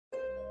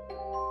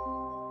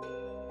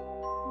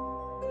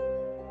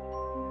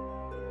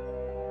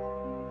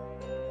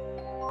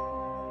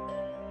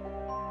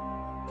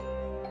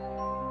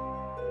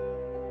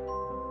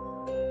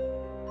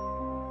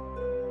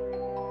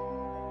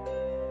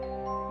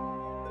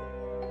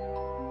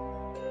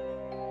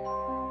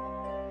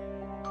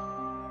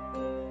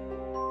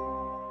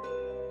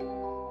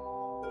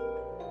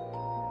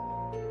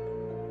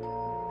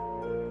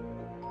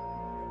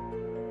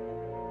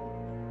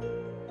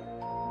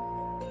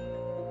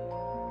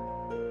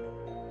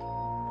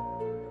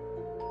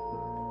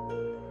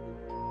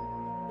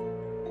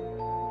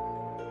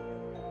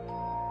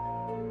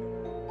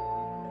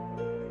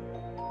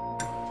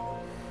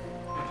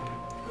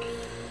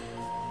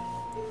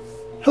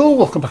Hello,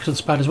 welcome back to the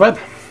Spider's Web,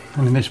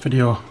 and in this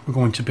video we're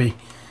going to be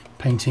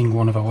painting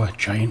one of our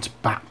giant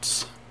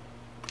bats.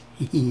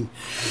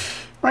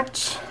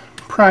 Right,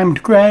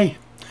 primed grey,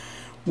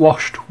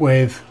 washed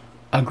with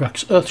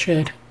Agrax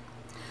Earthshade.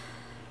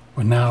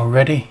 We're now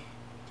ready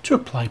to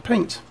apply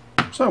paint.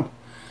 So,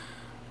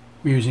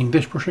 we're using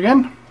this brush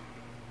again,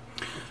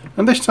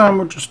 and this time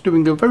we're just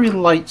doing a very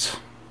light,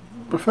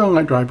 preferring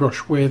light dry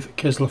brush with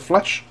Kisler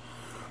Flesh.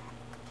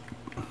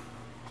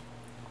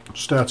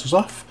 Start us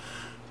off.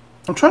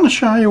 I'm trying to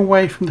shy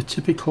away from the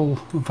typical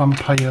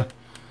vampire,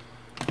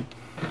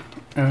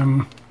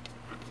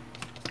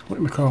 what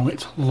do we call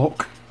it,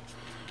 look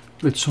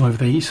with some of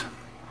these,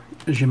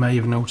 as you may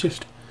have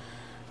noticed,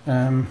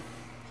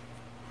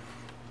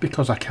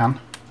 because I can,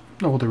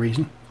 no other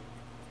reason.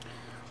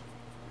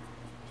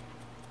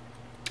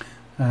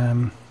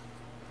 Yeah,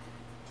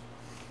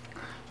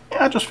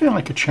 I just feel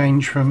like a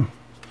change from,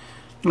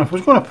 you know, if I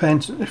was going to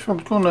paint, if I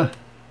was going to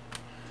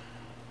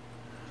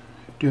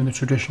doing the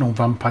traditional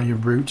vampire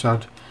route,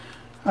 I'd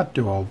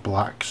do all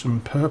blacks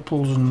and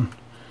purples and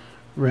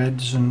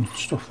reds and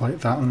stuff like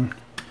that, and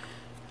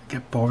it'd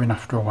get boring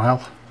after a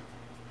while.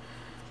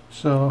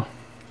 So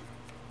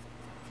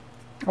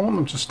I want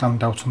them to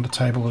stand out on the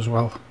table as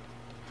well,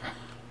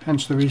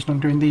 hence the reason I'm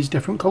doing these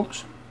different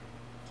colours.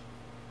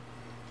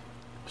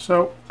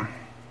 So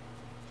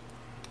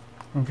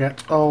I'll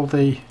get all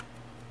the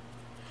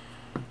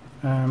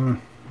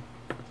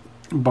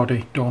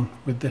body done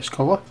with this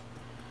colour,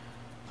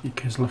 the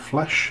Kisler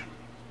Flesh.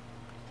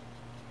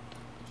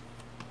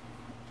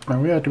 Now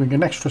we are doing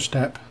an extra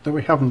step that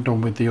we haven't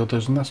done with the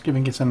others, and that's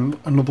giving it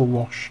another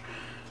wash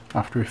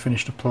after we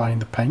finished applying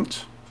the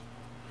paint,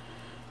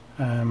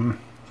 and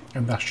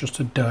that's just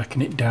to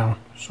darken it down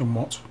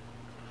somewhat.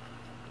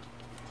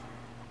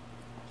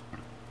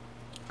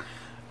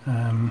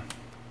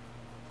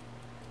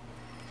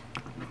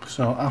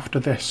 So after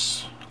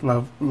this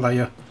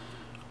layer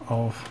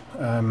of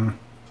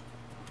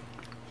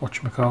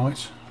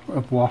whatchamacallit,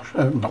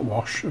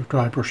 of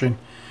dry brushing,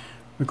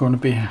 we're going to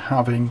be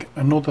having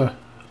another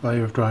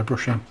layer of dry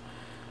brushing,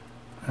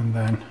 and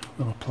then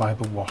we'll apply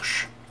the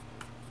wash.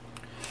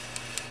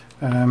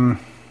 You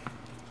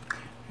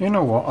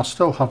know what, I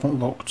still haven't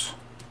looked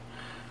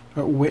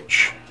at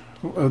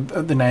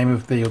at the name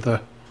of the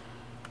other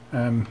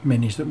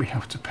minis that we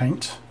have to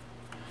paint.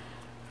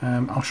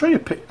 I'll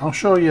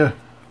show you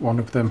one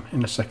of them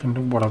in a second,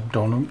 and what I've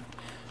done,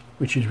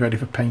 which is ready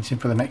for painting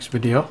for the next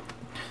video.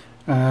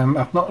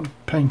 I've not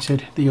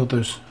painted the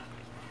others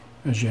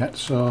as yet,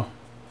 so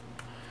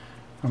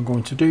I'm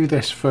going to do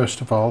this first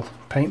of all,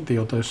 paint the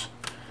others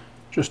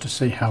just to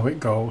see how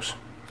it goes,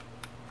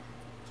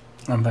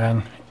 and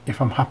then if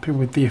I'm happy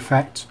with the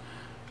effect,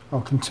 I'll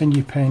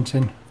continue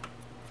painting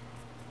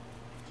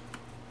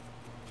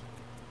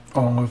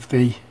all of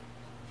the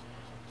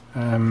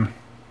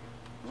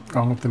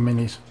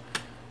minis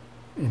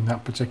in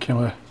that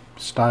particular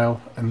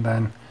style, and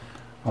then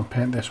I'll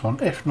paint this one.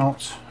 If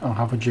not, I'll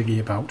have a jiggy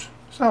about.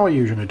 That's how I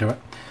usually do it.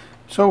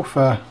 So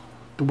far,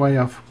 the way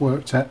I've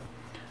worked it,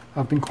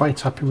 I've been quite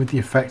happy with the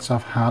effects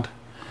I've had,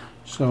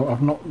 so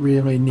I've not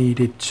really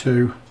needed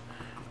to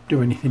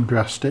do anything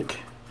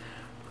drastic.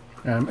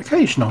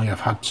 Occasionally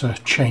I've had to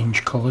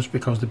change colours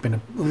because they've been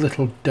a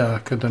little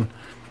darker than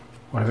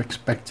what I've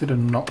expected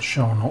and not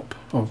shown up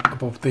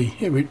above the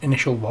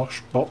initial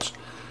wash, but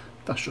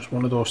that's just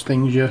one of those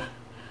things you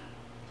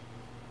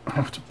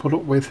have to put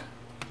up with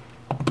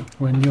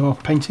when you're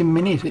painting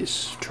minis.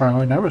 It's trial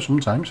and error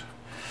sometimes,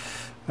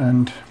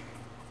 and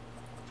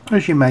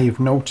as you may have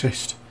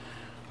noticed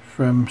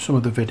from some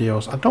of the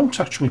videos, I don't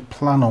actually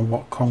plan on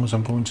what colours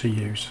I'm going to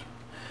use.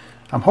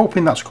 I'm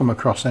hoping that's come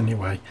across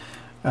anyway.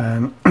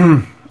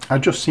 I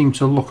just seem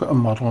to look at a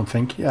model and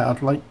think, yeah, I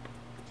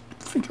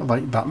think I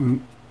like that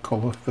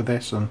colour for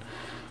this and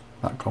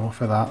that colour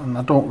for that, and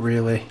I don't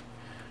really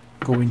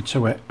go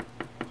into it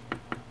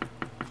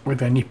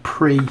with any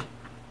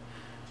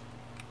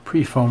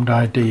preformed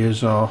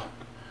ideas or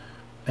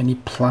any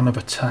plan of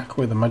attack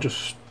with them. I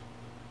just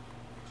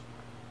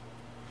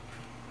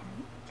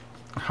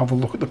have a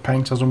look at the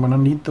paint as and when I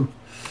need them,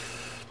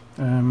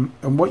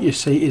 and what you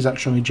see is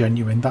actually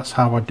genuine. That's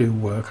how I do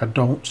work. I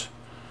don't,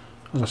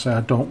 as I say,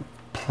 I don't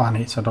plan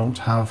it. I don't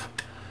have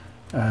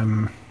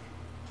a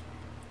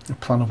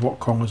plan of what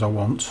colours I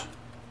want.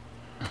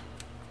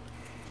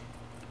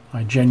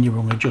 I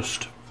genuinely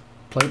just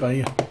play it by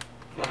ear.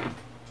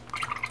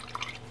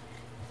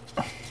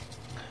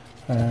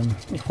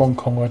 If one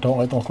colour I don't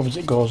like the look of as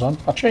it goes on,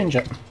 I change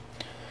it.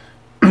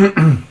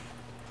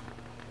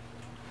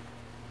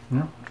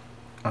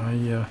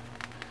 Yeah,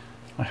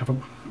 I have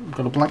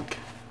got a blank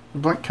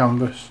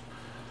canvas,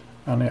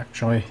 and I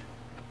actually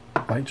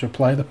like to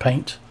apply the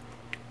paint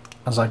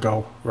as I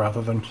go,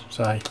 rather than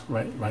say,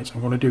 right, I'm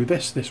going to do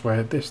this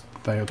way, this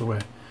the other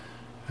way,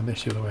 and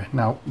this the other way.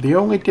 Now the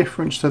only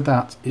difference to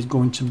that is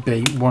going to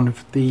be one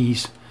of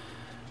these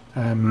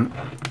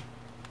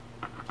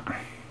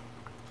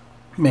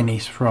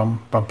minis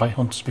from Vampire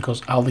Hunters,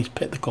 because Ali's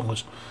picked the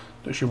colours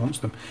that she wants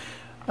them.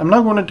 I'm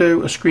now going to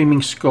do a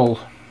Screaming Skull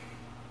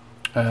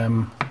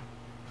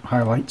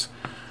highlight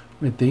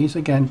with these.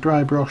 Again,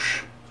 dry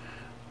brush,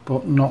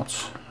 but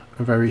not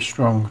a very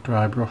strong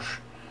dry brush.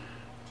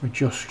 We're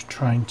just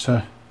trying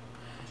to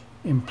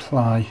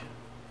imply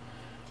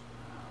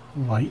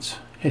light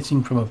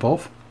hitting from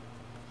above.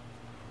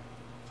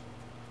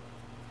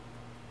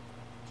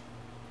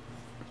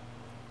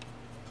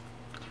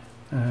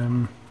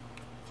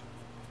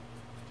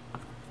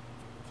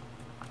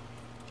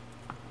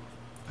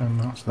 And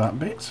that's that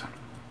bit.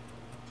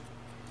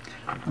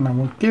 And I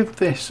will give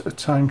this a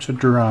time to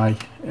dry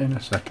in a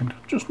second,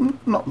 just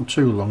not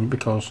too long,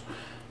 because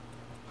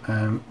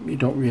you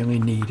don't really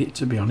need it,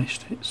 to be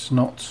honest. It's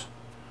not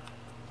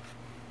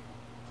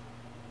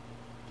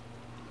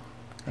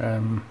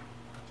going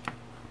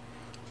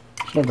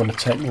to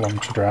take long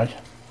to dry.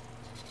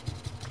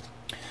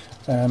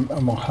 And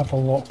we'll have a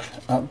look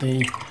at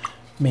the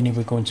mini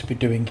we're going to be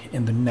doing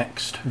in the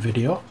next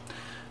video.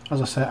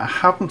 As I say, I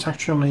haven't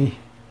actually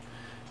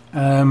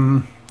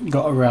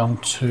got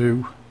around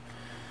to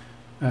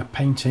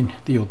painting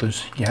the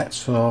others yet,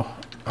 so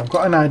I've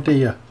got an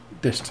idea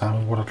this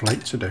time of what I'd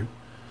like to do.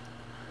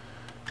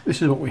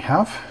 This is what we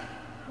have.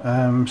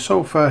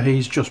 So far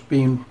he's just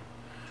been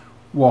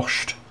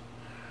washed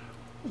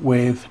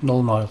with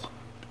Null Oil.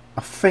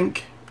 I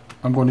think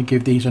I'm going to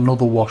give these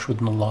another wash with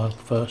Null Oil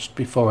first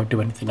before I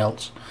do anything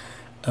else,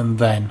 and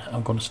then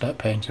I'm going to start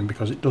painting,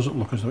 because it doesn't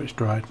look as though it's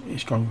dried.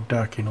 It's gone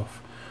dark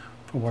enough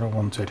for what I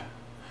wanted.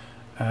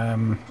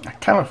 I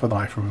cannot for the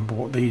life remember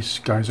what these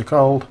guys are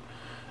called,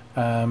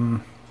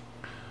 but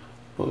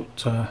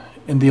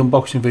in the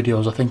unboxing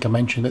videos I think I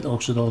mentioned that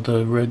also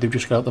though they've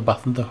just got out the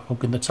bath and they're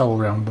hugging the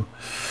towel around them.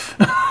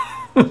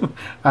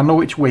 I know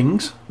it's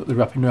wings that they're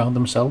wrapping around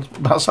themselves,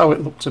 but that's how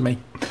it looked to me.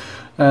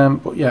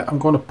 But yeah, I'm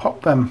going to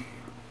pop them.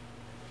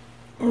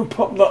 I'm going to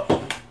pop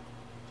that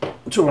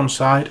to one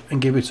side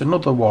and give it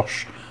another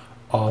wash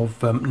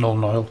of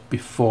Null Oil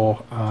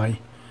before I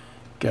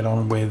get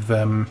on with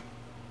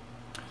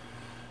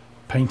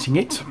painting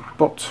it.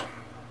 But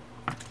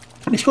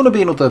it's going to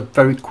be another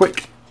very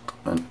quick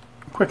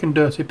and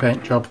dirty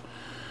paint job.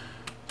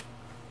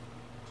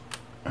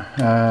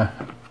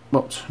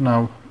 But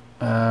now,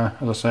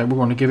 as I say, we're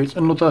going to give it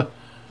another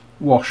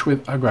wash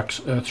with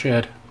Agrax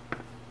Earthshade,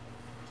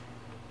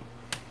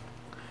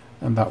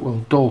 and that will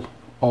dull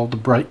all the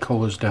bright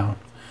colours down.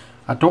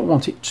 I don't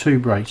want it too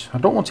bright. I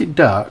don't want it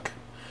dark,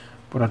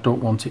 but I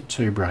don't want it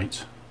too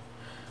bright.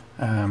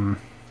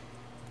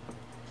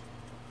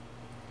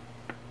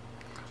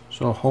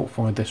 So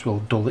hopefully this will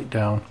dull it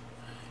down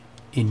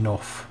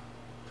enough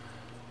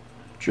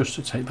just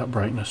to take that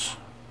brightness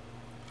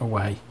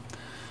away.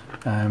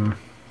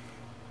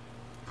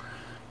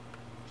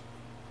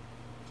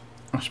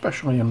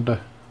 Especially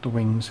under the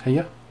wings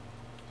here.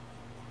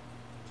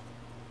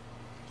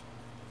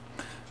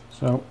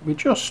 So we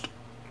just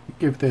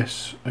give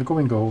this a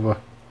going over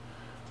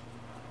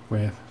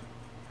with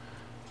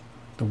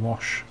the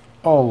wash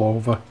all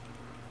over.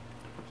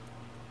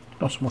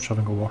 Not so much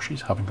having a wash,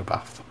 he's having a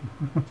bath.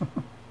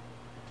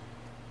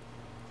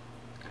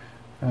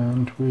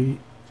 And we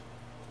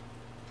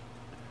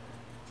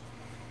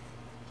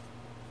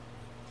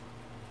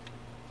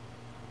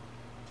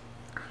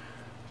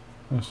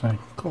as I say,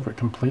 cover it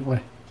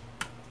completely.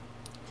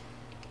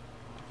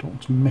 Don't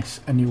want to miss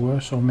anywhere,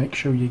 so make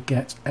sure you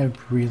get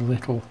every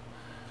little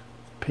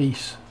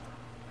piece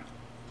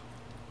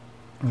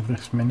of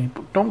this mini.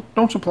 But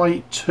don't apply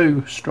it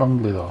too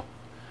strongly though.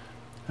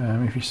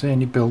 If you see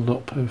any build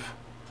up of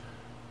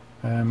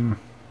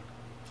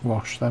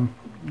wash, then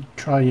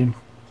try and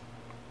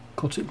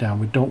cut it down.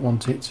 We don't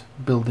want it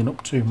building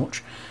up too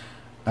much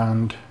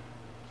and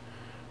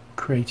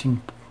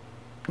creating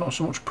not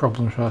so much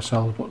problems for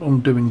ourselves, but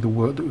undoing the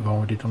work that we've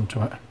already done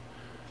to it.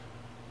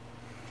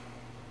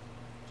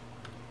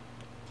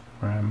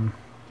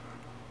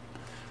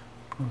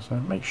 So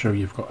make sure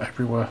you've got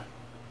everywhere.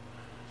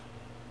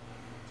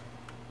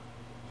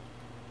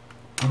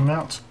 And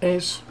that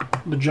is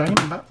the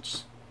giant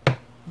bats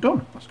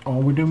done. That's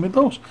all we're doing with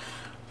those.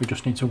 We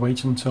just need to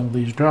wait until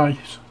these dry,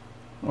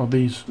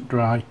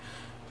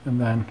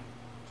 and then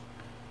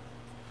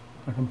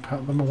I can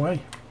pat them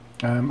away.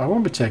 I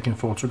won't be taking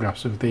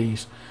photographs of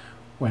these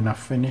when I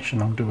finish,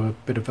 and I'll do a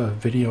bit of a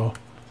video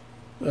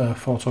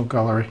photo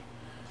gallery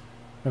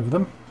of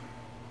them.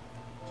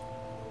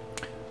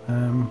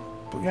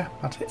 But yeah,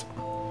 that's it.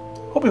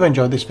 Hope you've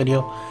enjoyed this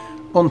video.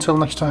 Until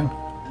next time,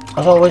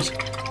 as always,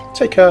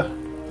 take care,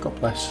 God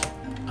bless,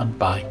 and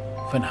bye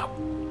for now.